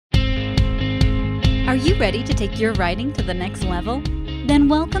Are you ready to take your writing to the next level? Then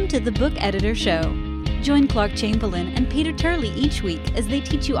welcome to the Book Editor Show. Join Clark Chamberlain and Peter Turley each week as they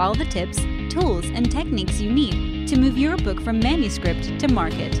teach you all the tips, tools, and techniques you need to move your book from manuscript to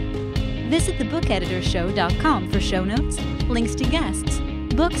market. Visit thebookeditorshow.com for show notes, links to guests,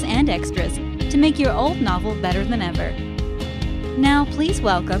 books, and extras to make your old novel better than ever. Now please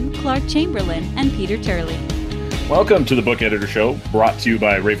welcome Clark Chamberlain and Peter Turley. Welcome to the Book Editor Show, brought to you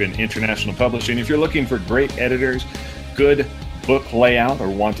by Raven International Publishing. If you're looking for great editors, good book layout, or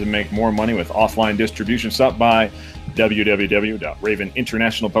want to make more money with offline distribution, stop by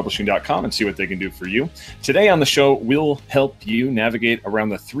www.raveninternationalpublishing.com and see what they can do for you. Today on the show, we'll help you navigate around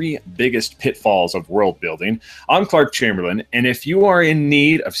the three biggest pitfalls of world building. I'm Clark Chamberlain, and if you are in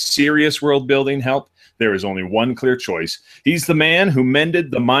need of serious world building help, there is only one clear choice. He's the man who mended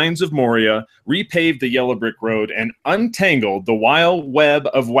the mines of Moria, repaved the yellow brick road, and untangled the wild web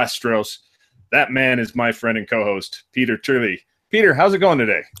of Westeros. That man is my friend and co-host, Peter Turley. Peter, how's it going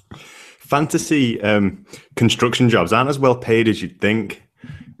today? Fantasy construction jobs aren't as well paid as you'd think.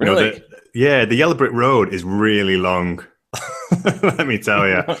 Really? The yellow brick road is really long. Let me tell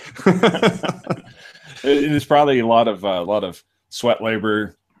you. It's probably a lot of sweat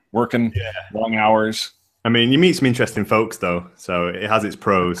labor, working long hours. I mean, you meet some interesting folks, though, so it has its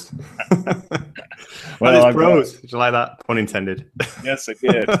pros. Well, its pros. Did you like that? Pun intended. Yes, I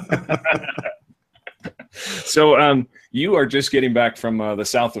did. So, you are just getting back from the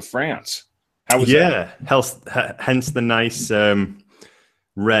south of France. How was that? Hence the nice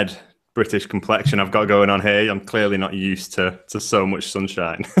red British complexion I've got going on here. I'm clearly not used to so much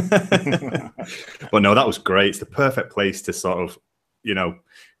sunshine. But no, that was great. It's the perfect place to sort of,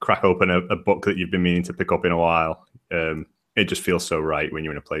 crack open a book that you've been meaning to pick up in a while. It just feels so right when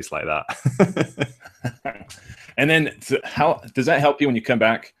you're in a place like that. And then how does that help you when you come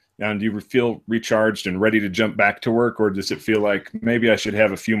back? Do you feel recharged and ready to jump back to work, or does it feel like maybe I should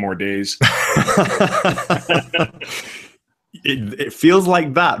have a few more days? It feels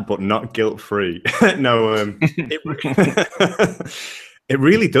like that, but not guilt-free. No, it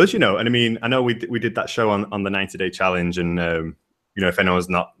really does, And I mean, I know we did that show on the 90-day challenge, and if anyone's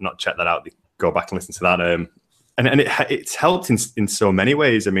not checked that out, go back and listen to that. And it's helped in so many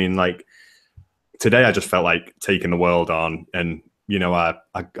ways. I mean, like today, I just felt like taking the world on, and I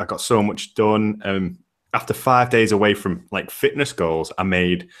got so much done. After 5 days away from like fitness goals, I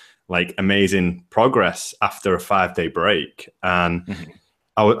made like amazing progress after a 5-day break, and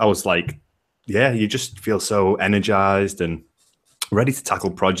I was like, you just feel so energized and ready to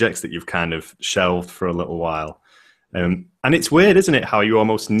tackle projects that you've kind of shelved for a little while. And it's weird, isn't it, how you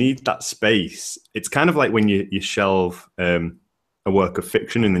almost need that space. It's kind of like when you shelve a work of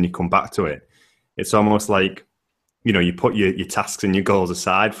fiction and then you come back to it. It's almost like, you put your tasks and your goals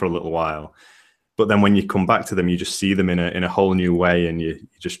aside for a little while, but then when you come back to them, you just see them in a whole new way, and you're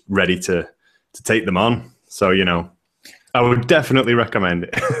just ready to take them on. So, I would definitely recommend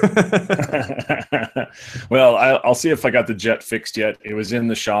it. Well, I'll see if I got the jet fixed yet. It was in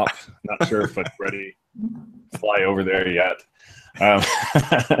the shop. Not sure if it's ready to fly over there yet.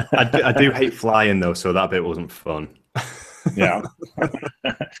 I do hate flying, though, so that bit wasn't fun. Yeah.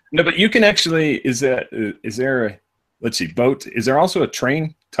 No, but you can actually, is there a, let's see, boat? Is there also a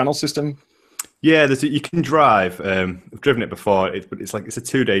train tunnel system? Yeah, you can drive. I've driven it before. It's a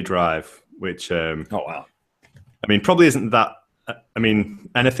 2-day drive, which oh wow. I mean, probably isn't that. I mean,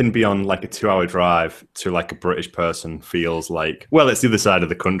 anything beyond like a 2-hour drive to like a British person feels like, well, it's the other side of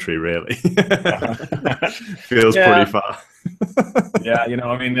the country, really. Feels pretty far. Yeah,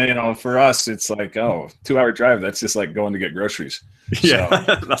 I mean, for us, it's like, 2-hour drive. That's just like going to get groceries. Yeah,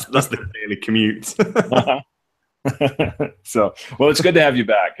 so. that's the daily commute. So, well, it's good to have you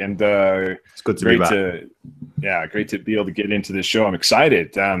back, and it's good to be back. Great to be able to get into this show. I'm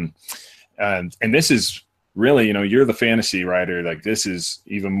excited, and this is really, you're the fantasy writer. Like, this is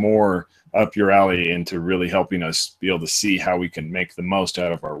even more up your alley into really helping us be able to see how we can make the most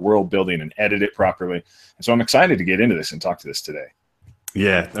out of our world building and edit it properly. And so I'm excited to get into this and talk to this today.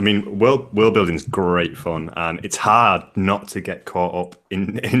 Yeah, I mean, world building is great fun, and it's hard not to get caught up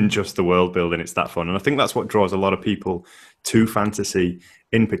in just the world building. It's that fun, and I think that's what draws a lot of people to fantasy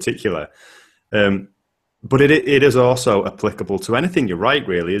in particular. But it is also applicable to anything you write,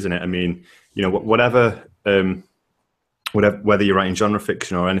 really, isn't it? I mean, whatever, whether you're writing genre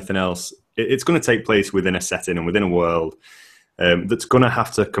fiction or anything else, it's going to take place within a setting and within a world that's going to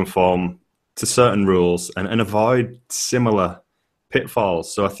have to conform to certain rules and avoid similar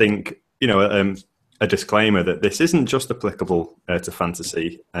pitfalls. So I think, a disclaimer that this isn't just applicable to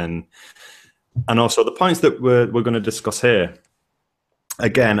fantasy, and also the points that we're going to discuss here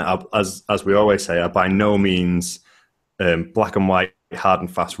again, as we always say, are by no means black and white, hard and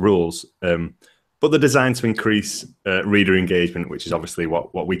fast rules, but they're designed to increase reader engagement, which is obviously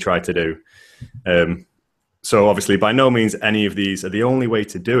what we try to do. So obviously, by no means any of these are the only way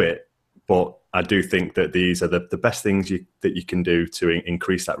to do it, but I do think that these are the best things that you can do to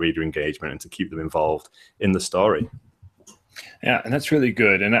increase that reader engagement and to keep them involved in the story. Yeah, and that's really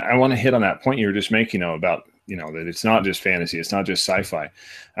good. And I want to hit on that point you were just making, about, that it's not just fantasy, it's not just sci-fi.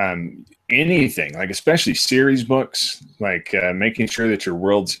 Anything, like especially series books, like making sure that your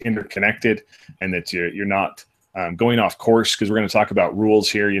world's interconnected and that you're not going off course, because we're going to talk about rules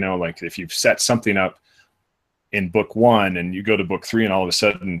here. Like if you've set something up in book 1 and you go to book 3 and all of a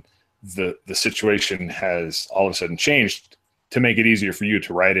sudden the situation has all of a sudden changed, to make it easier for you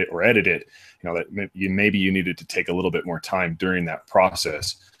to write it or edit it, that maybe you needed to take a little bit more time during that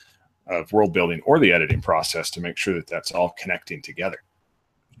process of world building or the editing process to make sure that that's all connecting together.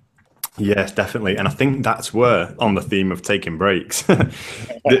 Yes, definitely. And I think that's where, on the theme of taking breaks,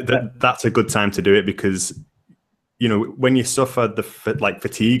 that's a good time to do it, because, when you suffer the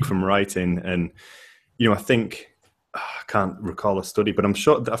fatigue from writing, and, I think, I can't recall a study, but I'm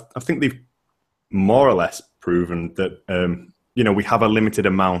sure that I think they've more or less proven that, we have a limited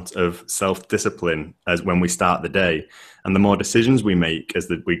amount of self-discipline as when we start the day, and the more decisions we make as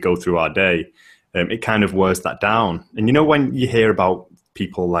we go through our day, it kind of wears that down. And when you hear about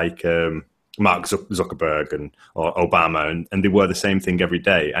people like Mark Zuckerberg or Obama, and they wear the same thing every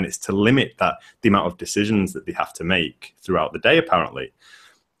day, and it's to limit the amount of decisions that they have to make throughout the day, apparently.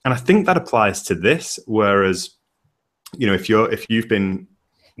 And I think that applies to this. Whereas, if you've been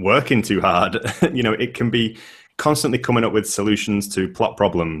working too hard, it can be constantly coming up with solutions to plot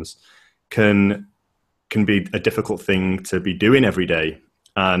problems can be a difficult thing to be doing every day.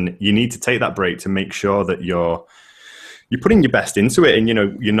 And you need to take that break to make sure that you're putting your best into it, and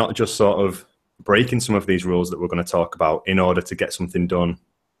you're not just sort of breaking some of these rules that we're going to talk about in order to get something done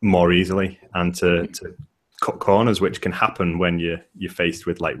more easily and to cut corners, which can happen when you're faced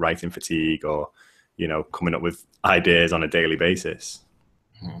with like writing fatigue or coming up with ideas on a daily basis.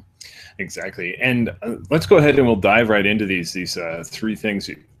 Exactly. And let's go ahead and we'll dive right into these 3 things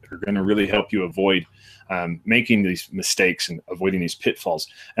that are going to really help you avoid making these mistakes and avoiding these pitfalls.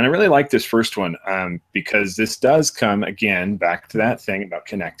 And I really like this first one because this does come, again, back to that thing about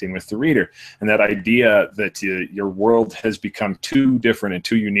connecting with the reader, and that idea that your world has become too different and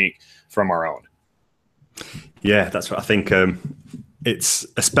too unique from our own. Yeah, that's what I think. It's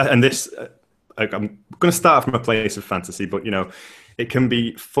and this. I'm going to start from a place of fantasy, but it can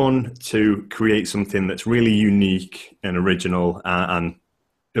be fun to create something that's really unique and original. And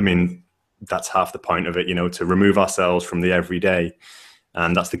I mean, that's half the point of it, to remove ourselves from the everyday.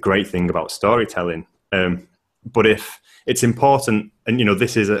 And that's the great thing about storytelling. But if it's important, and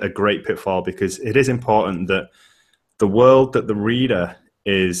this is a great pitfall, because it is important that the world that the reader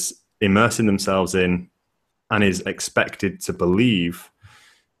is immersing themselves in and is expected to believe,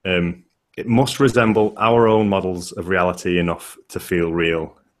 it must resemble our own models of reality enough to feel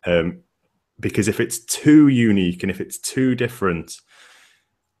real. Because if it's too unique and if it's too different,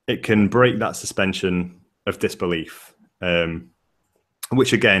 it can break that suspension of disbelief,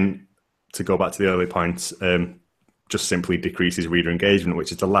 which, again, to go back to the early points, just simply decreases reader engagement,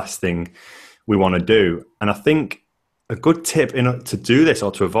 which is the last thing we want to do. And I think a good tip to do this,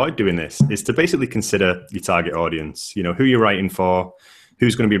 or to avoid doing this, is to basically consider your target audience, who you're writing for,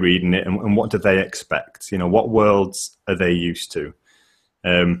 who's going to be reading it, and what do they expect? What worlds are they used to?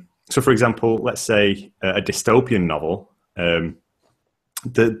 So, for example, let's say a dystopian novel.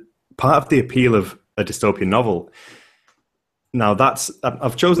 The part of the appeal of a dystopian novel. Now,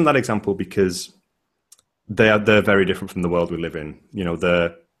 I've chosen that example because they're very different from the world we live in.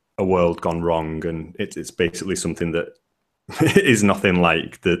 They're a world gone wrong, and it's basically something that is nothing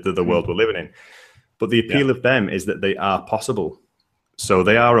like the world we're living in. But the appeal of them is that they are possible. So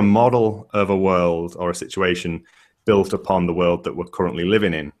they are a model of a world or a situation built upon the world that we're currently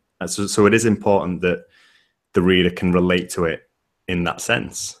living in. And so it is important that the reader can relate to it in that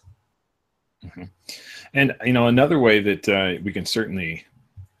sense. Mm-hmm. And, another way that we can certainly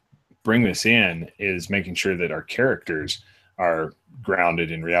bring this in is making sure that our characters are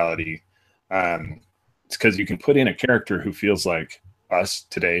grounded in reality. It's because you can put in a character who feels like us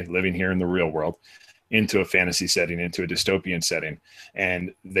today, living here in the real world, into a fantasy setting, into a dystopian setting,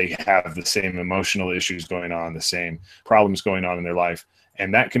 and they have the same emotional issues going on, the same problems going on in their life.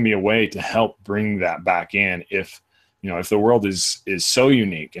 And that can be a way to help bring that back in if the world is so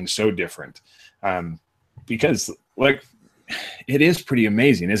unique and so different. Because, like, it is pretty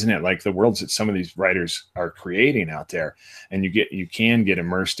amazing, isn't it? Like the worlds that some of these writers are creating out there, and you can get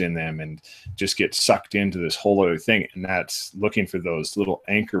immersed in them and just get sucked into this whole other thing. And that's looking for those little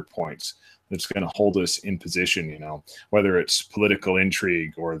anchor points that's going to hold us in position, you know, whether it's political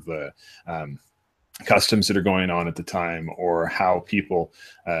intrigue or the customs that are going on at the time, or how people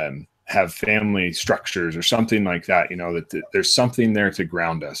have family structures or something like that, you know, that there's something there to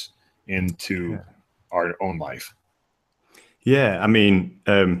ground us into our own life. Yeah, I mean,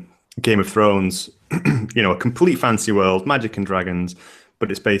 Game of Thrones, you know, a complete fantasy world, magic and dragons, but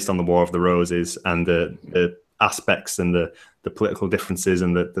it's based on the War of the Roses, and the aspects and the political differences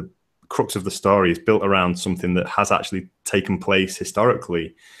and the crux of the story is built around something that has actually taken place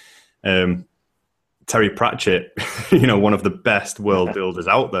historically. Terry Pratchett, you know, one of the best world builders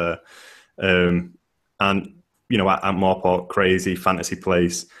out there. And, you know, at Morport, crazy fantasy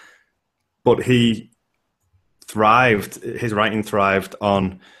place. But he thrived, his writing thrived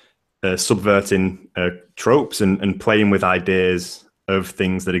on subverting tropes and playing with ideas of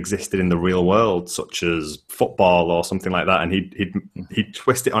things that existed in the real world, such as football or something like that. And he'd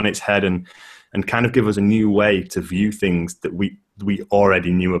twist it on its head and kind of give us a new way to view things that we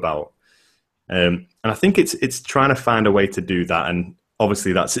already knew about. And I think it's trying to find a way to do that. And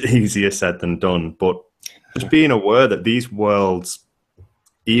obviously that's easier said than done, but just being aware that these worlds,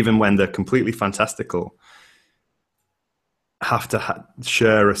 even when they're completely fantastical, have to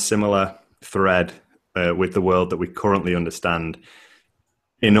share a similar thread with the world that we currently understand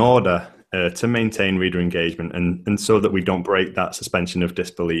in order to maintain reader engagement and so that we don't break that suspension of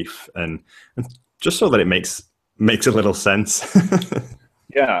disbelief and just so that it makes a little sense.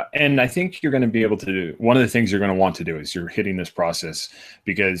 Yeah, and I think you're going to be able to do, one of the things you're going to want to do is you're hitting this process,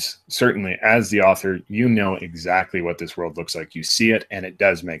 because certainly as the author, you know exactly what this world looks like. You see it and it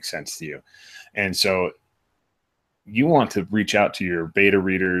does make sense to you. And so you want to reach out to your beta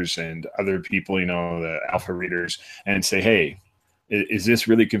readers and other people, you know, the alpha readers, and say, hey, is this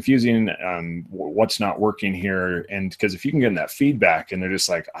really confusing? What's not working here? And because if you can get that feedback and they're just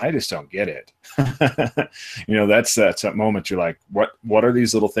like, I just don't get it. You know, that's that moment you're like, what are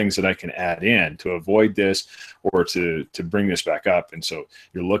these little things that I can add in to avoid this or to bring this back up? And so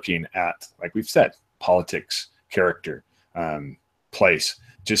you're looking at, like we've said, politics, character, place,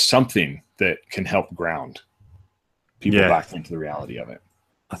 just something that can help ground people back into the reality of it.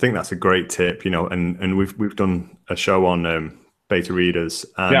 I think that's a great tip, you know, and we've done a show on beta readers.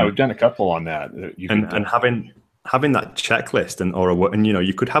 Yeah, we've done a couple on that. And having that checklist and you know,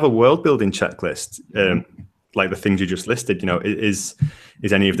 you could have a world building checklist, like the things you just listed. You know, is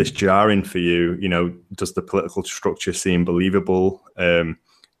any of this jarring for you? You know, does the political structure seem believable?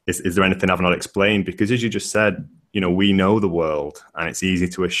 Is there anything I've not explained? Because as you just said, you know, we know the world, and it's easy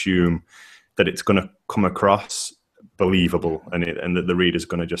to assume that it's going to come across believable and that the reader's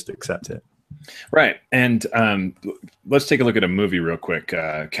going to just accept it. Right. And let's take a look at a movie real quick.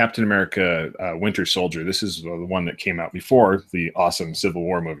 Captain America, Winter Soldier. This is the one that came out before the awesome Civil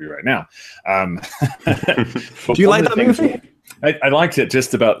War movie right now. Do you like that movie? I liked it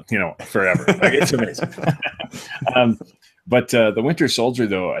just about, you know, forever. Like, it's amazing. But the Winter Soldier,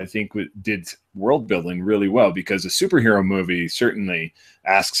 though, I think did world building really well, because a superhero movie certainly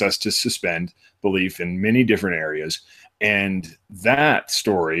asks us to suspend belief in many different areas. And that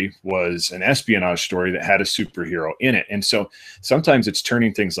story was an espionage story that had a superhero in it. And so sometimes it's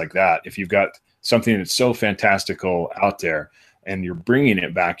turning things like that. If you've got something that's so fantastical out there and you're bringing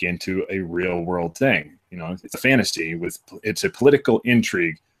it back into a real world thing, you know, it's a fantasy it's a political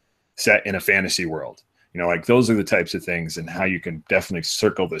intrigue set in a fantasy world. You know, like those are the types of things and how you can definitely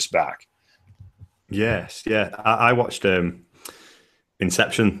circle this back. Yes. Yeah. I watched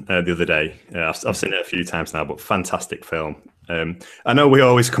Inception the other day. I've seen it a few times now, but fantastic film. I know we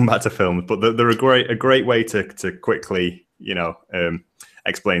always come back to films, but they're a great way to quickly, you know,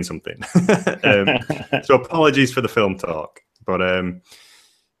 explain something. So apologies for the film talk, but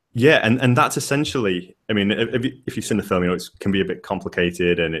yeah, and that's essentially, I mean, if you've seen the film, you know, it can be a bit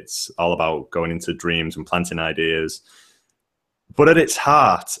complicated and it's all about going into dreams and planting ideas. But at its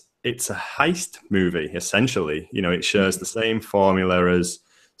heart, it's a heist movie, essentially. You know, it shares the same formula as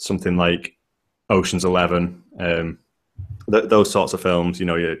something like Ocean's 11, those sorts of films. You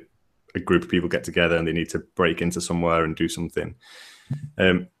know, a group of people get together and they need to break into somewhere and do something.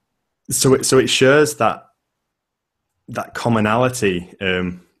 So it shares that commonality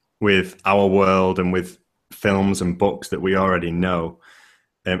with our world and with films and books that we already know,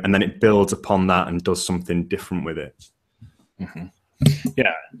 and then it builds upon that and does something different with it. Mm-hmm.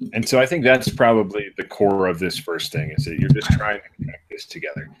 Yeah, and so I think that's probably the core of this first thing, is that you're just trying to connect this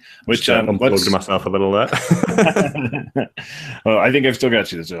together. Which unplugged myself a little there. Well, I think I've still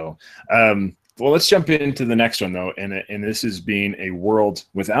got you. So, well, let's jump into the next one though, and this is being a world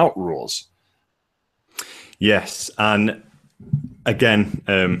without rules. Yes, and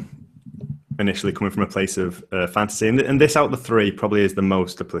again, initially coming from a place of fantasy, and this out of the three probably is the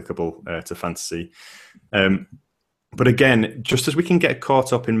most applicable to fantasy. But again, just as we can get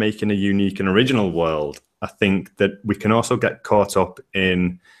caught up in making a unique and original world, I think that we can also get caught up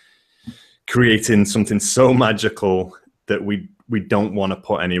in creating something so magical that we don't want to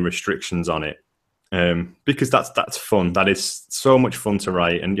put any restrictions on it, because that's fun. That is so much fun to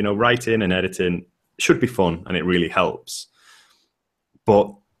write, and writing and editing should be fun, and it really helps.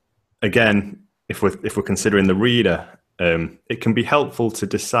 But again, if we're considering the reader, it can be helpful to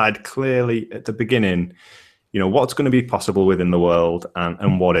decide clearly at the beginning, what's going to be possible within the world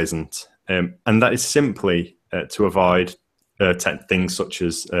and what isn't. And that is simply to avoid things such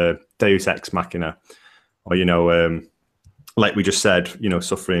as Deus Ex Machina, or, like we just said,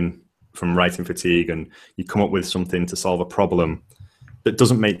 suffering from writing fatigue, and you come up with something to solve a problem that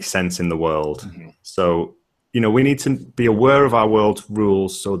doesn't make sense in the world. Mm-hmm. So, we need to be aware of our world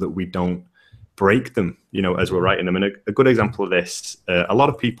rules so that we don't break them, as we're writing them. And a good example of this, a lot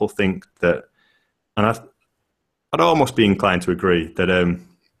of people think that, and I'd almost be inclined to agree that,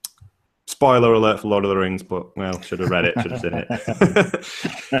 spoiler alert for Lord of the Rings, but, well, should have read it, should have seen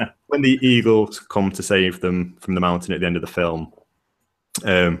it. When the eagles come to save them from the mountain at the end of the film,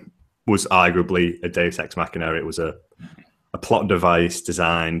 was arguably a Deus Ex Machina. It was a plot device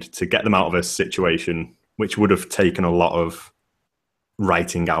designed to get them out of a situation which would have taken a lot of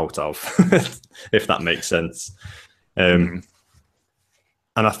writing out of, if that makes sense. And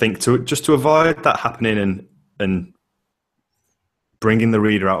I think to avoid that happening and bringing the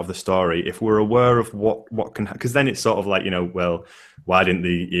reader out of the story, if we're aware of what can, because then it's sort of like, well, why didn't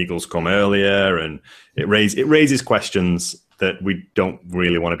the eagles come earlier? And it raises questions that we don't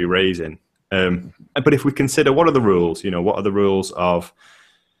really want to be raising. But if we consider what are the rules, what are the rules of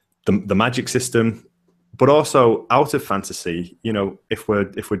the magic system, but also out of fantasy, if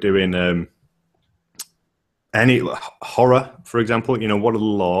we're doing any horror, for example, what are the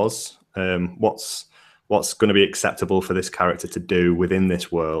laws? What's going to be acceptable for this character to do within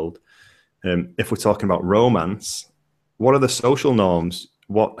this world? If we're talking about romance, what are the social norms?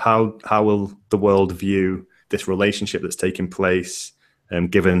 How will the world view this relationship that's taking place,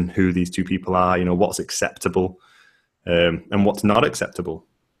 given who these two people are? What's acceptable and what's not acceptable?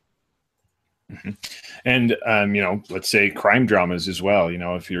 Mm-hmm. And let's say crime dramas as well.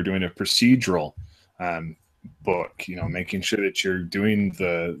 If you're doing a procedural book, making sure that you're doing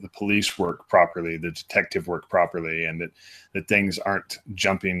the police work properly, the detective work properly, and that things aren't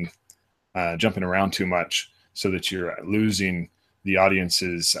jumping around too much, so that you're losing the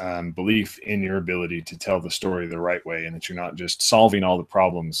audience's belief in your ability to tell the story the right way, and that you're not just solving all the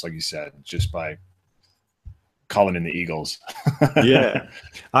problems, like you said, just by calling in the eagles. Yeah,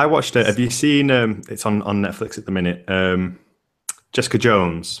 I watched it. Have you seen? It's on Netflix at the minute. Jessica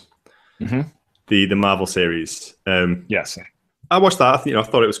Jones. Mm-hmm. The Marvel series. Yes. I watched that. I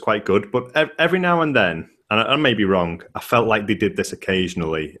thought it was quite good, but every now and then, and I may be wrong, I felt like they did this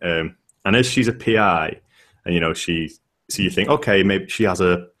occasionally. And as she's a PI, and so you think, okay, maybe she has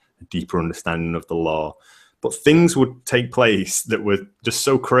a deeper understanding of the law, but things would take place that were just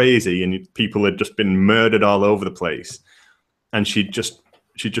so crazy, and people had just been murdered all over the place, and she'd just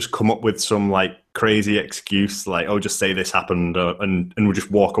come up with some like crazy excuse, like, oh, just say this happened, and would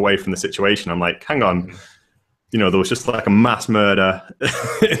just walk away from the situation. I'm like, hang on, there was just like a mass murder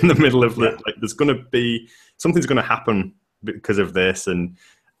in the middle of like, there's going to be, something's going to happen because of this. And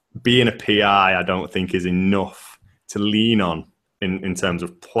being a PI, I don't think is enough to lean on in terms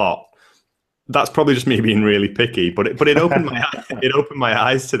of plot. That's probably just me being really picky, but it opened my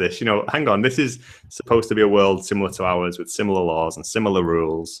eyes to this. Hang on, this is supposed to be a world similar to ours with similar laws and similar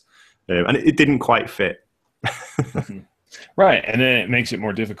rules, and it didn't quite fit. Right, and then it makes it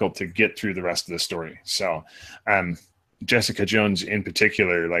more difficult to get through the rest of the story. So, Jessica Jones in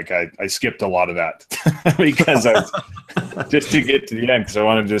particular, like I skipped a lot of that because just to get to the end, because I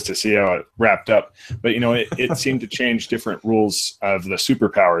wanted just to see how it wrapped up. But it seemed to change different rules of the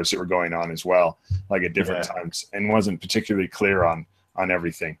superpowers that were going on as well, like at different times, and wasn't particularly clear on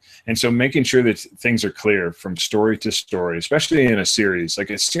everything. And so making sure that things are clear from story to story, especially in a series. Like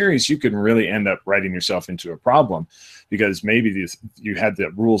a series, you can really end up writing yourself into a problem, because maybe you had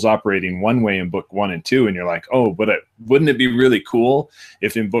the rules operating one way in book 1 and 2, and you're like, oh, but wouldn't it be really cool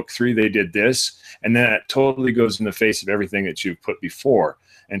if in book 3 they did this? And then it totally goes in the face of everything that you've put before.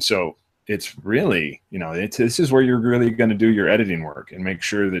 And so it's really, this is where you're really going to do your editing work and make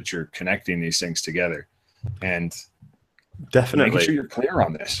sure that you're connecting these things together, and definitely making sure you're clear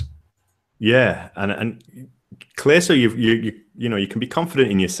on this. Yeah, and clear, so you can be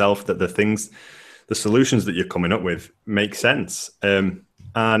confident in yourself that the solutions that you're coming up with make sense. And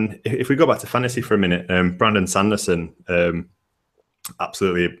if we go back to fantasy for a minute, Brandon Sanderson,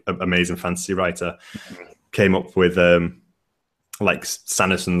 absolutely amazing fantasy writer, came up with like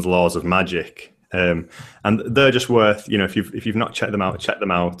Sanderson's laws of magic, and they're just worth, if you've not checked them out, check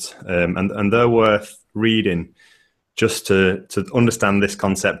them out, and they're worth reading just to understand this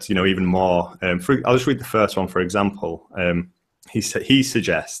concept, even more. I'll just read the first one, for example. He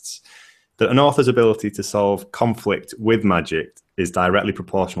suggests that an author's ability to solve conflict with magic is directly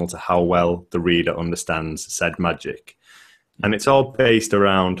proportional to how well the reader understands said magic. And it's all based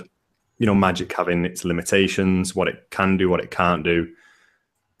around, magic having its limitations, what it can do, what it can't do.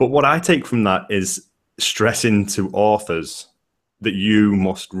 But what I take from that is stressing to authors that you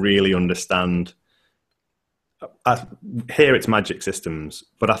must really understand. Here it's magic systems,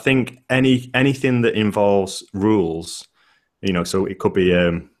 but I think anything that involves rules, so it could be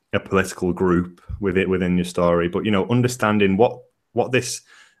a political group within your story, but understanding what this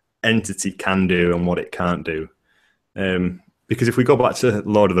entity can do and what it can't do. Because if we go back to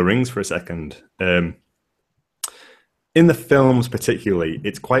Lord of the Rings for a second, in the films particularly,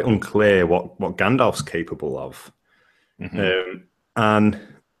 it's quite unclear what Gandalf's capable of, and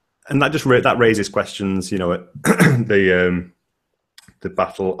that raises questions. The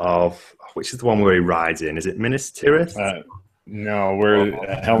battle of, which is the one where he rides in? Is it Minas Tirith? No, we're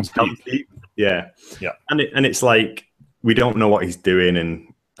Helm's Deep. Yeah. And it's like we don't know what he's doing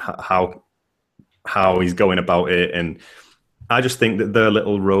and how he's going about it. And I just think that there are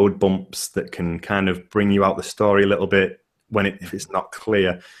little road bumps that can kind of bring you out the story a little bit if it's not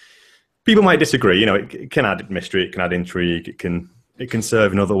clear. People might disagree. It can add mystery, it can add intrigue, it can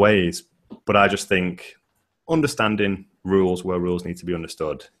serve in other ways. But I just think understanding rules where rules need to be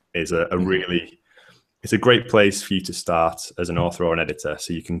understood is it's a great place for you to start as an author or an editor,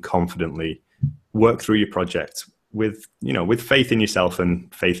 so you can confidently work through your project with faith in yourself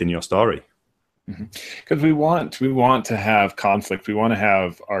and faith in your story. Because we want to have conflict. We want to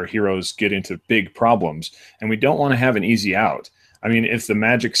have our heroes get into big problems, and we don't want to have an easy out. I mean, if the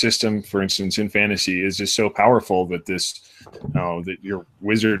magic system, for instance, in fantasy is just so powerful that that your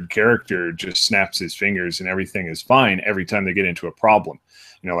wizard character just snaps his fingers and everything is fine every time they get into a problem,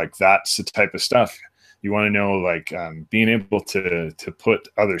 like that's the type of stuff you want to know. Like being able to put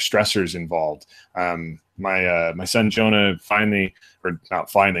other stressors involved. My son Jonah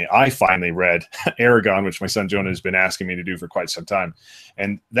I finally read Aragon, which my son Jonah has been asking me to do for quite some time.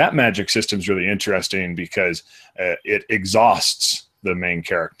 And that magic system is really interesting because it exhausts the main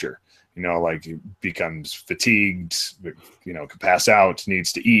character. Like he becomes fatigued, could pass out,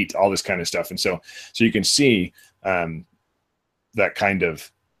 needs to eat, all this kind of stuff. And so you can see that kind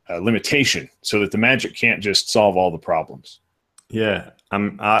of limitation, so that the magic can't just solve all the problems. Yeah,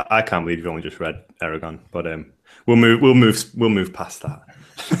 I can't believe you've only just read Aragon, but we'll move past that.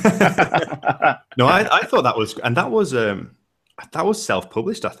 No, I thought that was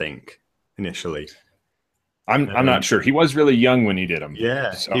self-published, I think, initially. I'm not sure. He was really young when he did them.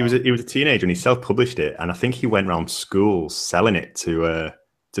 Yeah, so. He was a teenager and he self-published it, and I think he went around schools selling it to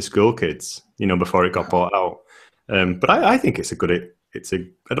school kids, before it got bought out. But I think I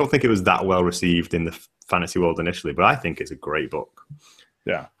don't think it was that well received in the fantasy world initially, but I think it's a great book.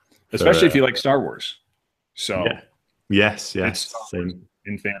 Yeah, especially if you like Star Wars. So yeah. Yes, same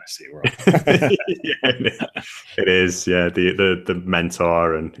in fantasy world. Yeah, it is. Yeah, the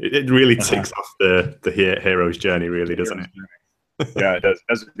mentor, and it really ticks off the hero's journey, really, doesn't it? Yeah, it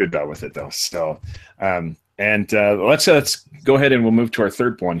does a good job with it, though. So, let's go ahead and we'll move to our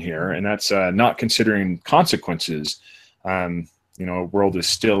third one here, and that's not considering consequences. A world is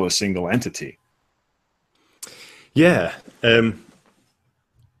still a single entity. Yeah, and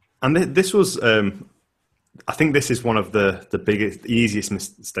this was. I think this is one of the biggest, easiest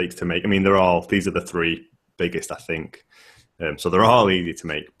mistakes to make. I mean, these are the three biggest, I think. So they're all easy to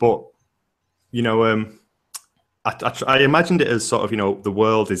make. But, I imagined it as sort of, the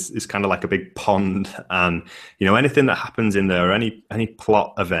world is kind of like a big pond, and, anything that happens in there, any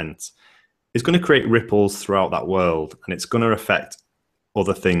plot event is going to create ripples throughout that world, and it's going to affect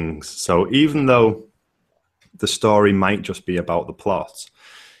other things. So even though the story might just be about the plot,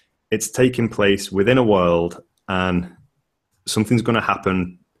 it's taking place within a world, and something's going to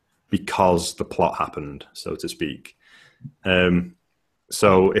happen because the plot happened, so to speak.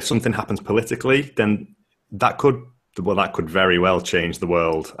 So if something happens politically, then that could very well change the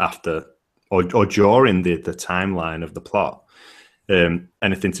world after or during the timeline of the plot.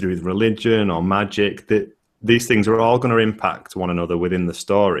 Anything to do with religion or magic, that these things are all going to impact one another within the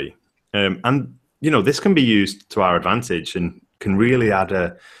story. And, this can be used to our advantage and can really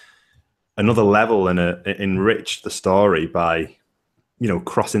add another level and enrich the story by,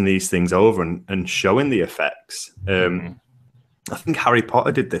 crossing these things over and showing the effects. I think Harry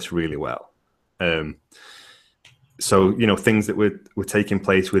Potter did this really well. So, things that were taking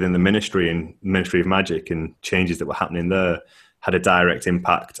place within the Ministry and Ministry of Magic and changes that were happening there had a direct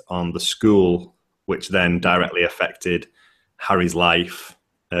impact on the school, which then directly affected Harry's life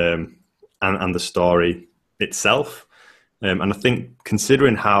and the story itself. And I think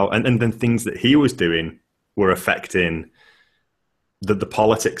considering how, and then things that he was doing were affecting the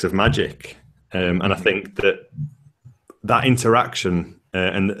politics of magic. And I think that interaction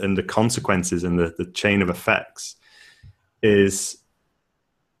and the consequences and the chain of effects is,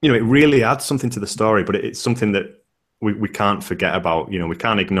 it really adds something to the story, but it's something that we can't forget about, we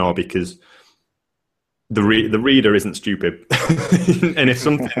can't ignore, because the reader isn't stupid. And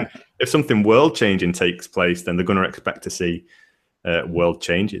if something world changing takes place, then they're going to expect to see world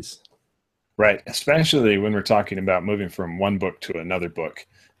changes. Right. Especially when we're talking about moving from one book to another book.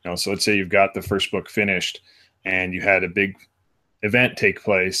 So let's say you've got the first book finished and you had a big event take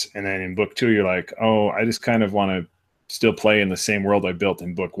place. And then in book 2, you're like, oh, I just kind of want to still play in the same world I built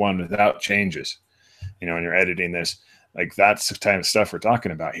in book 1 without changes, and you're editing this. Like, that's the kind of stuff we're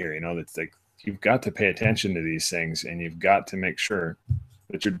talking about here. That's like, you've got to pay attention to these things, and you've got to make sure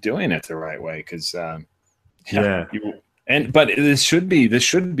that you're doing it the right way. Because, but this should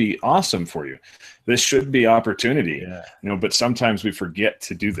be awesome for you. This should be opportunity. Yeah. But sometimes we forget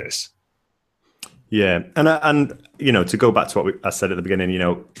to do this. Yeah, and to go back to what I said at the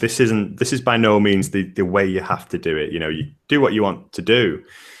beginning, this is by no means the way you have to do it. You do what you want to do.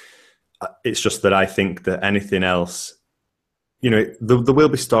 It's just that I think that anything else, there will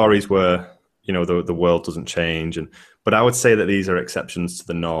be stories where the world doesn't change, but I would say that these are exceptions to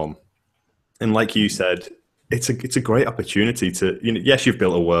the norm. And like you said, it's a great opportunity to, yes, you've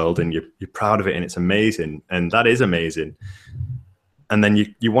built a world and you're proud of it and it's amazing, and that is amazing. And then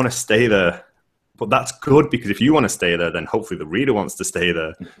you want to stay there. But that's good, because if you want to stay there, then hopefully the reader wants to stay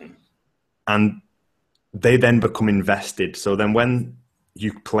there. And they then become invested. So then when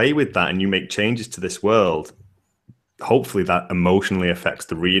you play with that and you make changes to this world, hopefully that emotionally affects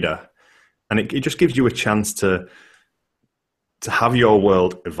the reader. And it just gives you a chance to have your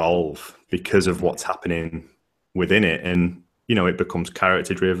world evolve because of what's happening within it. And, it becomes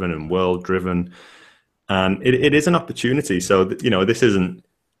character driven and world driven. And it is an opportunity. So, this isn't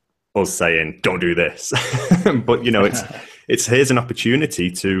us saying don't do this, but it's here's an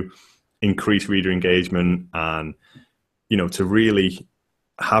opportunity to increase reader engagement and to really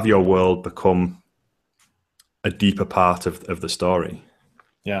have your world become a deeper part of the story.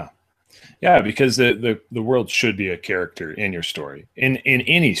 Yeah, because the world should be a character in your story, in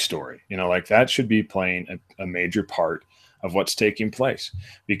any story. Like, that should be playing a major part of what's taking place,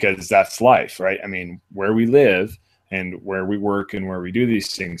 because that's life, right? I mean, where we live and where we work and where we do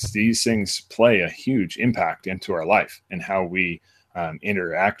these things play a huge impact into our life and how we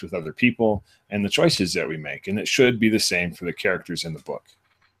interact with other people and the choices that we make. And it should be the same for the characters in the book.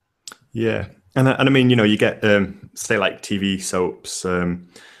 Yeah. And I mean, you get, say, like TV soaps,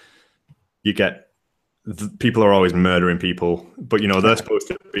 you get, people are always murdering people, but, they're supposed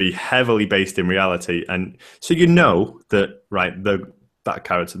to be heavily based in reality. And so that, right, that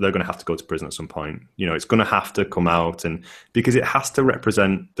character, they're going to have to go to prison at some point. It's going to have to come out, and because it has to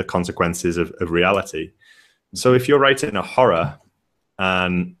represent the consequences of reality. So if you're writing a horror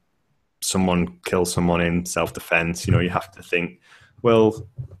and someone kills someone in self-defense, you have to think, well,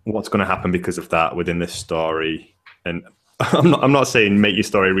 what's going to happen because of that within this story? And I'm not saying make your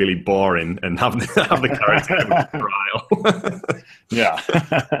story really boring and have the character go to trial. Yeah.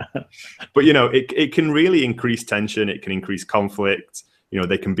 But, it can really increase tension. It can increase conflict.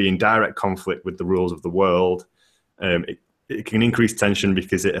 They can be in direct conflict with the rules of the world. It can increase tension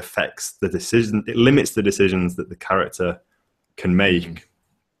because it affects the decision. It limits the decisions that the character can make.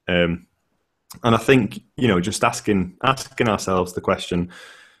 And I think, just asking ourselves the question,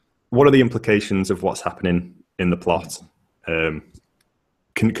 what are the implications of what's happening in the plot?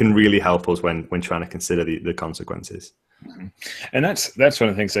 Can really help us when trying to consider the consequences. Mm-hmm. And that's one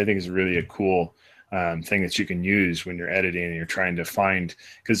of the things I think is really a cool thing that you can use when you're editing and you're trying to find,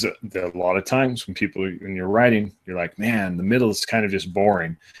 because a lot of times when you're writing, you're like, man, the middle is kind of just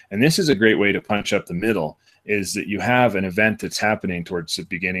boring. And this is a great way to punch up the middle, is that you have an event that's happening towards the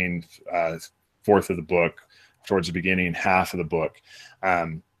beginning fourth of the book, towards the beginning half of the book.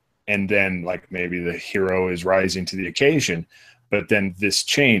 and then like maybe the hero is rising to the occasion, but then this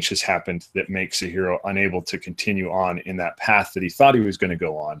change has happened that makes the hero unable to continue on in that path that he thought he was going to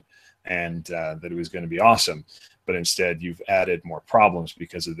go on, and that it was going to be awesome. But instead you've added more problems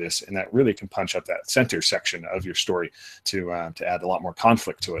because of this, and that really can punch up that center section of your story to add a lot more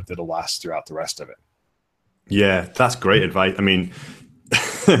conflict to it that'll last throughout the rest of it. Yeah, that's great advice. I mean,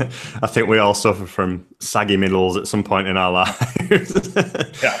 I think we all suffer from saggy middles at some point in our lives.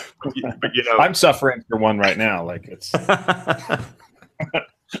 Yeah, but, you know, I'm suffering for one right now. Like it's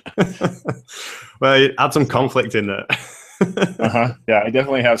well, add some conflict in there. Yeah, I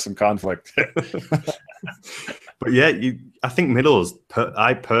definitely have some conflict. But yeah, I think middles,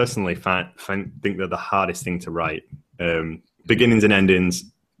 I personally think they're the hardest thing to write. Beginnings and endings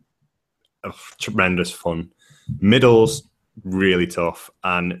are tremendous fun. Middles, really tough.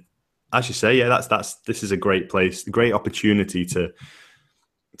 And as you say, yeah, this is a great place, a great opportunity to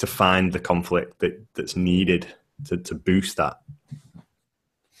find the conflict that's needed to boost that.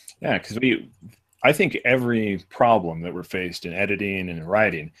 Yeah, because I think every problem that we're faced in editing and in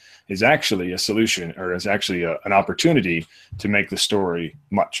writing is actually a solution, or is actually an opportunity to make the story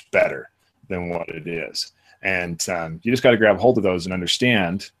much better than what it is. And you just got to grab hold of those and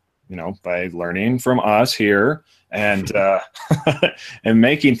understand, by learning from us here and and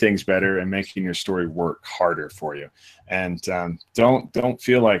making things better and making your story work harder for you. And don't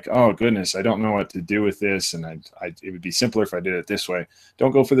feel like, oh goodness, I don't know what to do with this, and it would be simpler if I did it this way.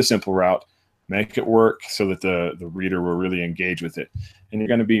 Don't go for the simple route. Make it work so that the reader will really engage with it, and you're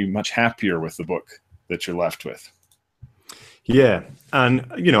going to be much happier with the book that you're left with. Yeah, and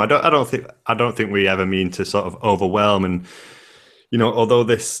I don't think we ever mean to sort of overwhelm, and although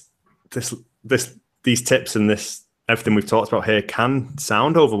these tips and this everything we've talked about here can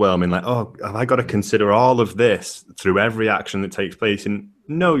sound overwhelming, like, oh, have I got to consider all of this through every action that takes place? And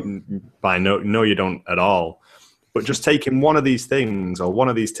no, you don't at all. But just taking one of these things or one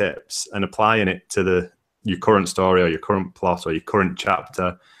of these tips and applying it to your current story or your current plot or your current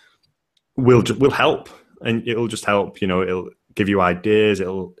chapter will help, and it'll just help. It'll give you ideas.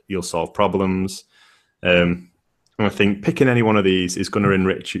 You'll solve problems. And I think picking any one of these is going to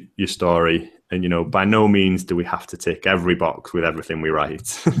enrich your story. And by no means do we have to tick every box with everything we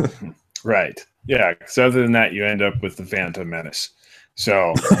write. Right. Yeah. So other than that, you end up with the Phantom Menace.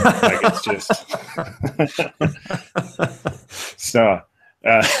 So like it's just so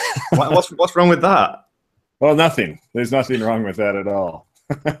what's wrong with that? Well, nothing. There's nothing wrong with that at all.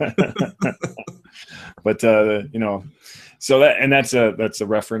 But so that's a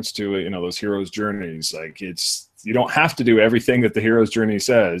reference to those heroes' journeys. Like you don't have to do everything that the hero's journey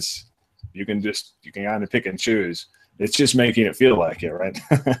says. You can kind of pick and choose. It's just making it feel like it, right?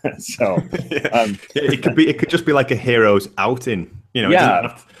 So it could just be like a hero's outing. It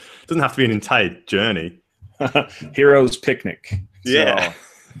doesn't have to be an entire journey. Hero's picnic. Yeah.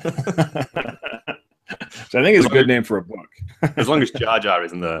 So I think it's a good name for a book. As long as Jar Jar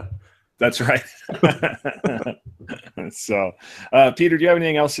isn't there. That's right. So, Peter, do you have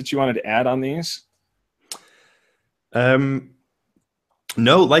anything else that you wanted to add on these?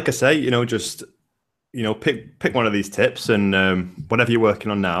 No, like I say, just pick one of these tips and whatever you're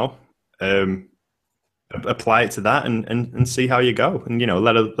working on now, apply it to that and see how you go, and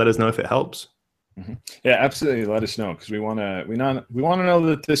let us know if it helps. Mm-hmm. Yeah, absolutely. Let us know, because we want to know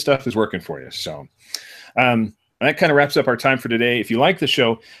that this stuff is working for you. So that kind of wraps up our time for today. If you like the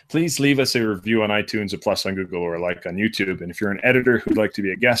show, please leave us a review on iTunes, a plus on Google, or a like on YouTube. And if you're an editor who'd like to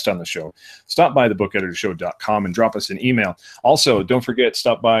be a guest on the show, stop by thebookeditorshow.com and drop us an email. Also, don't forget,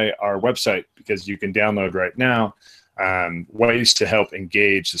 stop by our website, because you can download right now ways to help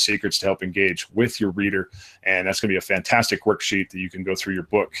engage, the secrets to help engage with your reader. And that's going to be a fantastic worksheet that you can go through your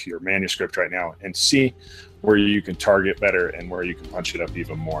book, your manuscript right now, and see where you can target better and where you can punch it up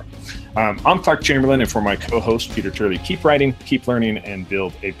even more. I'm Clark Chamberlain, and for my co-host, Peter Turley, keep writing, keep learning, and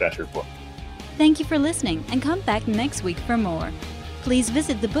build a better book. Thank you for listening, and come back next week for more. Please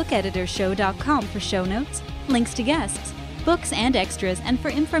visit thebookeditorshow.com for show notes, links to guests, books and extras, and for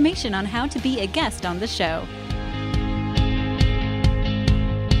information on how to be a guest on the show.